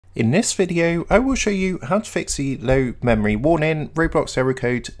In this video, I will show you how to fix the low memory warning Roblox error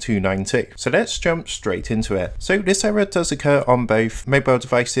code 292. So let's jump straight into it. So this error does occur on both mobile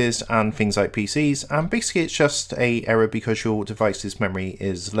devices and things like PCs, and basically it's just a error because your device's memory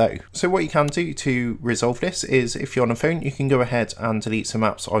is low. So what you can do to resolve this is, if you're on a phone, you can go ahead and delete some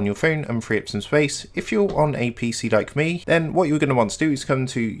apps on your phone and free up some space. If you're on a PC like me, then what you're going to want to do is come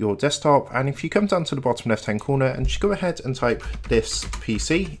to your desktop, and if you come down to the bottom left hand corner and just go ahead and type this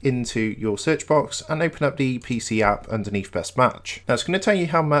PC into your search box and open up the PC app underneath best match. Now it's going to tell you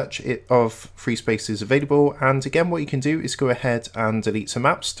how much of free space is available, and again what you can do is go ahead and delete some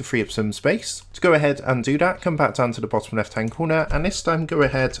apps to free up some space. To go ahead and do that, come back down to the bottom left hand corner and this time go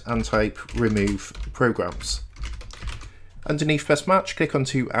ahead and type remove programs. Underneath best match, click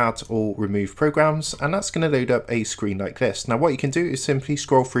onto add or remove programs, and that's going to load up a screen like this. Now what you can do is simply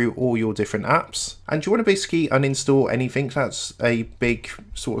scroll through all your different apps, and you want to basically uninstall anything that's a big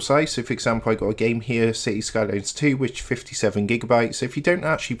sort of size. So for example, I got a game here, City Skylines 2, which 57 gigabytes. So if you don't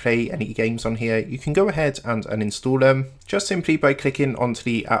actually play any games on here, you can go ahead and uninstall them just simply by clicking onto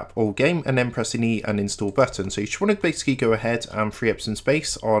the app or game and then pressing the uninstall button. So you just want to basically go ahead and free up some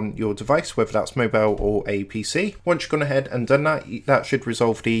space on your device, whether that's mobile or a PC. Once you've gone ahead and done that, that should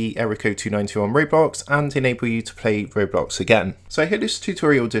resolve the error code 292 on Roblox and enable you to play Roblox again. So I hope this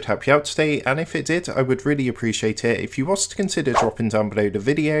tutorial did help you out today, and if it did, I would really appreciate it if you was to consider dropping down below the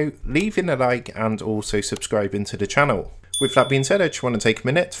video, leaving a like and also subscribing to the channel. With that being said, I just want to take a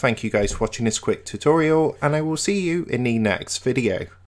minute to thank you guys for watching this quick tutorial, and I will see you in the next video.